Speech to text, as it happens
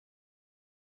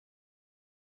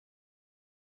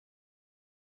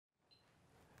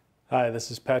Hi,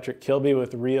 this is Patrick Kilby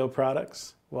with Rio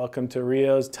Products. Welcome to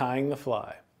Rio's Tying the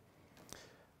Fly.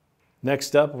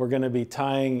 Next up, we're going to be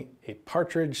tying a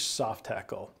Partridge soft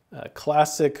hackle. A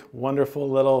classic, wonderful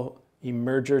little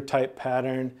emerger type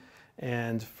pattern.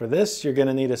 And for this, you're going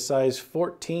to need a size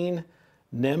 14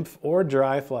 nymph or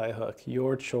dry fly hook,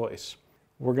 your choice.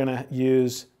 We're going to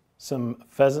use some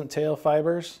pheasant tail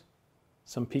fibers,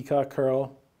 some peacock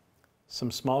curl,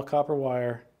 some small copper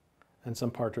wire, and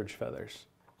some partridge feathers.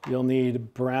 You'll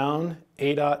need brown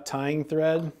 8/0 tying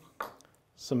thread,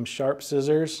 some sharp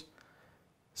scissors,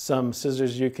 some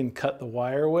scissors you can cut the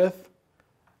wire with,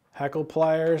 hackle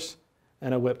pliers,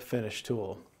 and a whip finish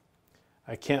tool.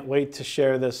 I can't wait to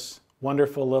share this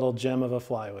wonderful little gem of a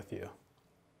fly with you.